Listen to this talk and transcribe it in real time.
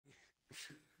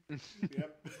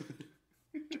Yep.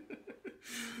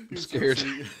 I'm scared.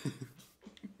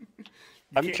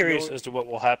 I'm curious as to what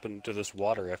will happen to this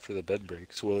water after the bed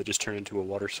breaks. Will it just turn into a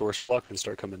water source block and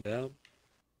start coming down?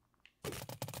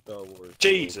 Oh,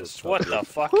 Jesus, what the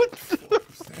fuck?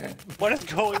 What is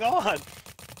going on?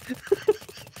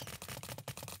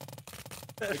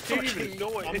 I can't even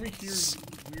noise. I'm hearing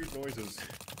weird noises.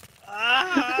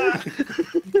 Ah!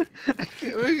 I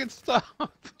can't make it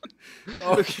stop.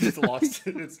 Oh, you just lost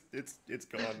it. It's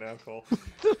gone now, Cole. What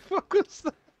the fuck was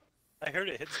that? I heard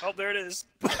it hit. Oh, there it is.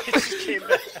 It just came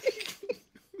back.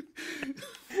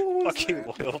 Fucking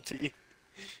that? loyalty.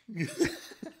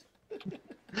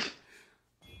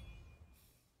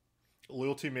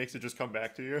 Loyalty makes it just come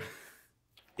back to you.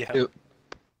 Yeah. Yep.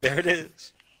 There it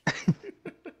is.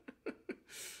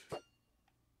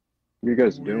 What are you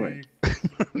guys doing?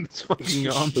 It's fucking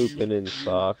on. Pooping in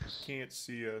socks. Can't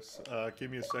see us.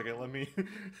 Give me a second. Let me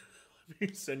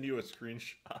send you a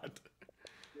screenshot.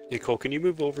 Hey Cole, can you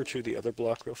move over to the other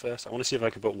block real fast? I want to see if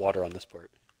I can put water on this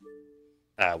part.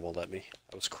 Ah, it won't let me.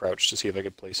 I was crouched to see if I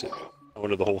could place it. I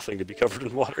wanted the whole thing to be covered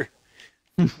in water.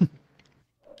 Let's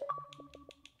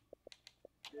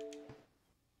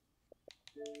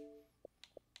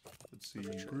see.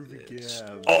 Groovy Gav.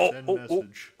 Send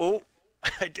message. Oh!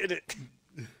 I did it!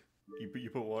 You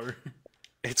put water?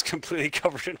 It's completely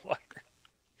covered in water.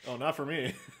 Oh, not for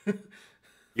me.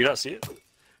 You not see it?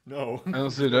 No. I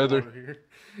don't see it either. Here.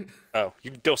 Oh,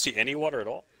 you don't see any water at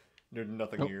all? There's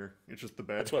nothing Nope. here. It's just the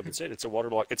bed. That's what I've been saying. It's a water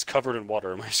block. It's covered in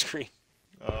water on my screen.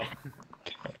 Oh.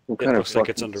 What It kind of looks like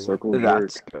it's fucking underwater. circle jerk?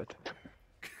 That's good.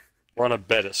 We're on a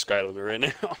bed at Skylander right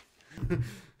now.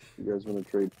 You guys want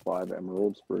to trade 5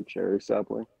 emeralds for a cherry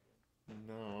sapling?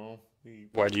 No.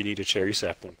 Why do you need a cherry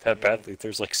sapling? That badly.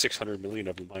 There's like 600 million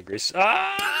of them on Grace.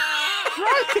 Ah!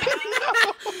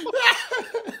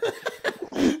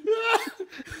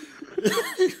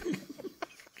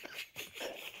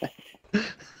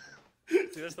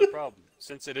 See, that's the problem.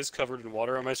 Since it is covered in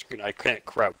water on my screen, I can't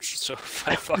crouch. So if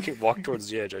I fucking walk towards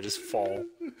the edge, I just fall.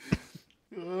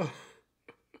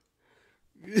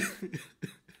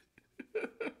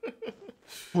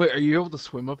 Wait, are you able to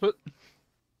swim up it?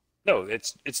 No,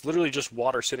 it's literally just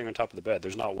water sitting on top of the bed.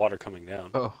 There's not water coming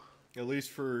down. Oh. At least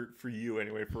for you,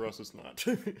 anyway. For us, it's not.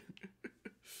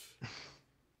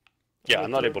 Yeah,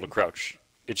 I'm not able to crouch.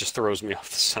 It just throws me off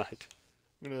the side.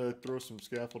 I'm gonna throw some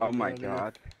scaffolding. Oh my down here.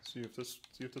 god. See if this.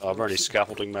 I'm already works.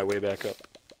 scaffolding my way back up.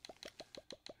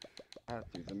 I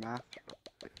have to do the math.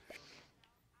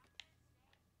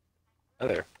 Oh,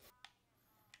 there.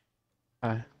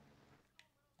 Hi.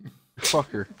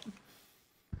 Fucker.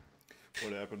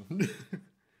 What happened?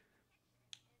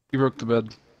 You broke the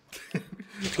bed.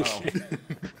 Oh.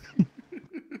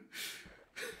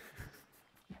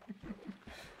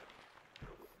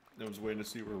 I was waiting to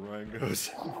see where Ryan goes.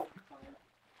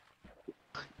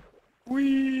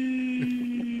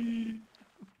 Whee!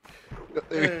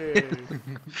 Hey.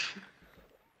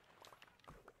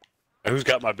 Who's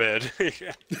got my bed?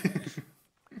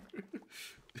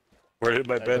 Where did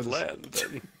my bed land?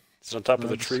 It's on top of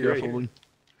the tree right here. Scaffolding.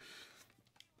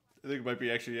 I think it might be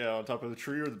actually on top of the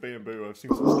tree or the bamboo. I've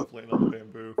seen some stuff laying on the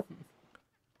bamboo.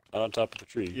 Not on top of the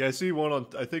tree. Yeah, I see one on.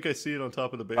 I think I see it on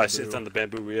top of the bamboo. I see it's on the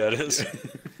bamboo. Yeah, it is.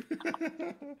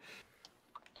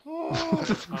 What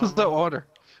the fuck was that water?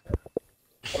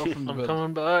 I'm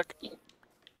coming back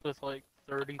with like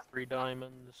 33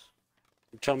 diamonds.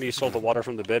 You tell me you sold the water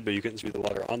from the bed, but you couldn't see the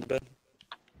water on the bed?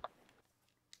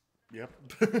 Yep.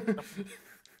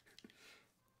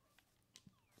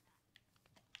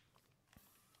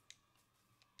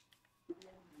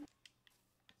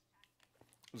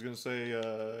 I was gonna say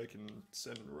I can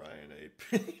send Ryan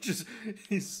a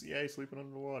he's sleeping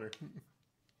under the water.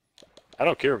 I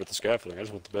don't care about the scaffolding. I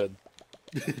just want the bed.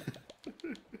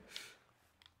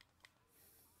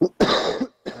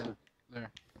 There.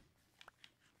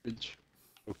 Bridge.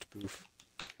 Oaked boof.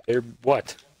 There,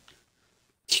 what?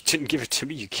 You didn't give it to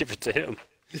me. You give it to him.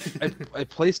 I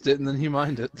placed it and then he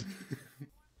mined it.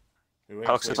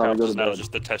 Alex's Time house to go is to now bed.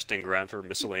 just the testing ground for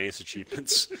miscellaneous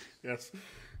achievements. Yes.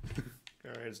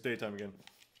 Alright, it's daytime again.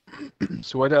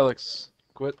 So why'd Alex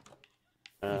quit?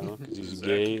 Because he's Zack.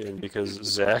 gay and because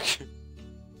Zack.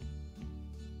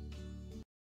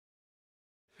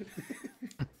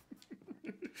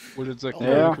 What did Zack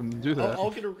Yeah. make him do that?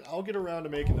 I'll get around to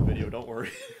making the video. Don't worry.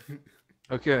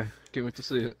 Okay, can't wait to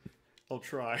see it. I'll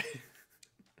try.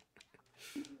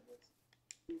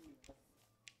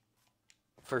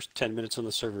 First 10 minutes on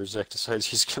the server, Zack decides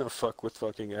he's gonna fuck with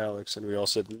fucking Alex, and we all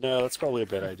said, no, that's probably a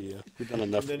bad idea. We've done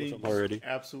enough And then with he him already.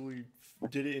 absolutely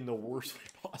did it in the worst way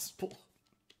possible.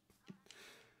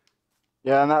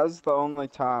 Yeah, and that was the only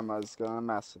time I was gonna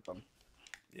mess with them.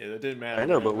 Yeah, that didn't matter. I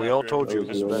know, man. but we all After told That you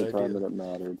was it was the a only bad time idea. that it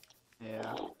mattered.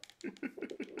 Yeah.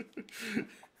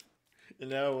 And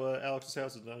now Alex's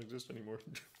house does not exist anymore.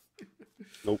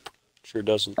 Nope, sure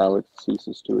doesn't. Alex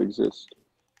ceases to exist.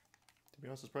 To be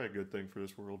honest, it's probably a good thing for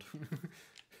this world.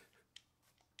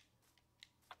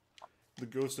 The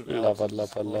ghost of Alex Lava, is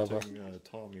lava, lava. haunting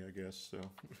Tommy, I guess.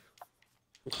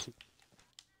 So.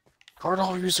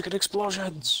 Carnal music and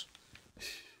explosions!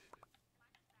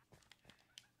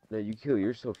 No, you kill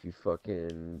yourself, you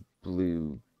fucking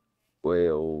blue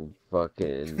whale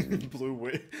fucking... Blue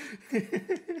whale.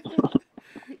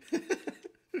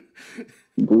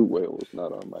 Blue whale was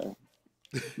not on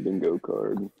my bingo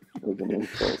card as an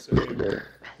insult. So,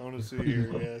 I want to see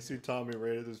here. Yeah, I see Tommy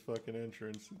right at this fucking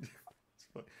entrance.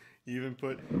 You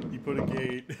put a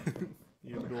gate.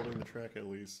 He was building the track at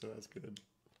least, so that's good.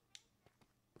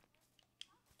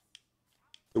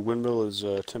 The windmill is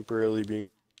temporarily being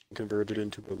converted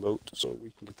into a moat, so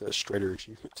we can get that Strider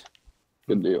achievement.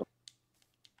 Good deal.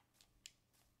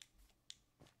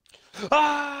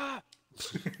 Ah!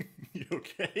 You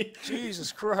okay?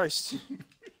 Jesus Christ!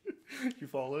 You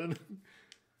fall in?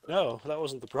 No, that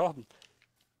wasn't the problem.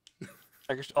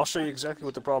 I'll show you exactly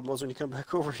what the problem was when you come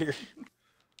back over here.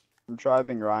 I'm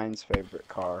driving Ryan's favorite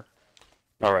car.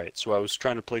 Alright, so I was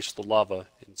trying to place the lava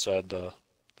inside the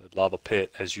lava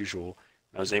pit, as usual.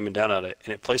 I was aiming down at it,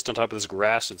 and it placed on top of this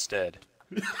grass instead.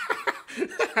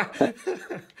 And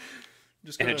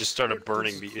it just started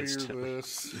burning me instantly.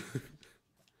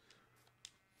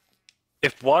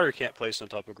 If water can't place on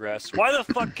top of grass, why the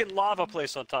fuck can lava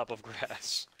place on top of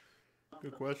grass?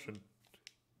 Good question.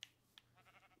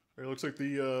 It looks like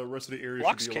the rest of the area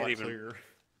Blocks should be a can't lot even- clearer.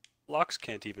 Blocks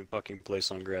can't even fucking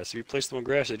place on grass. If you place them on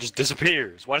grass, it just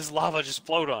disappears. Why does lava just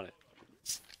float on it?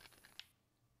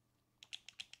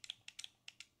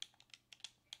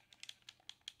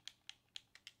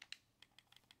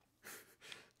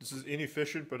 This is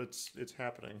inefficient, but it's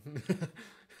happening.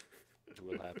 It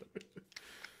will happen.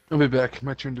 I'll be back.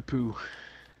 My turn to poo.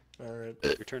 Alright.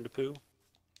 Return to poo?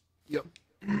 Yep.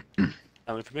 I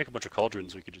mean, if we make a bunch of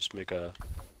cauldrons, we could just make a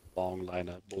long line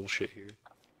of bullshit here.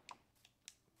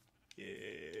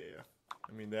 Yeah.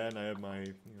 I mean that, and I have my,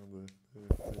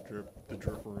 the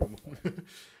drip room.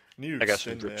 Need to I got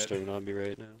some extend that. dripstone on me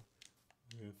right now.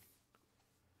 Yeah.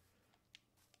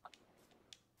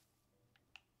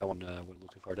 That one went a little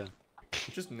too far down.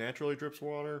 It just naturally drips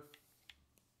water.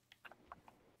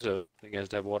 So, I think it has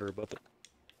to have water above it.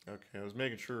 Okay, I was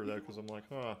making sure of that because I'm like,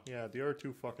 huh, yeah, the other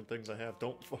two fucking things I have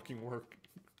don't fucking work.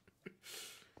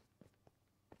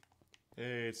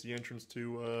 Hey, it's the entrance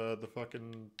to the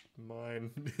fucking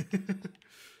mine.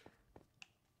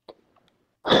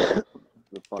 The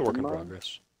Work fucking in mine?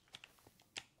 progress.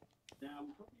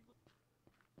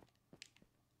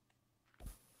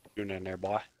 Doing in there,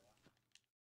 boy.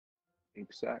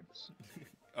 Ape sacks.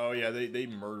 Oh yeah, they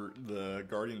murder the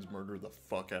Guardians murder the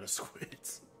fuck out of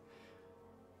squids.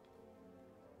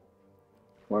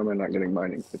 Why am I not getting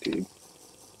mining fatigue?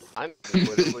 I'm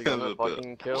literally gonna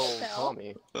fucking kill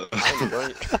Tommy. I'm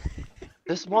going.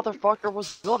 This motherfucker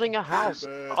was building a house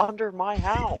Bad. under my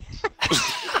house.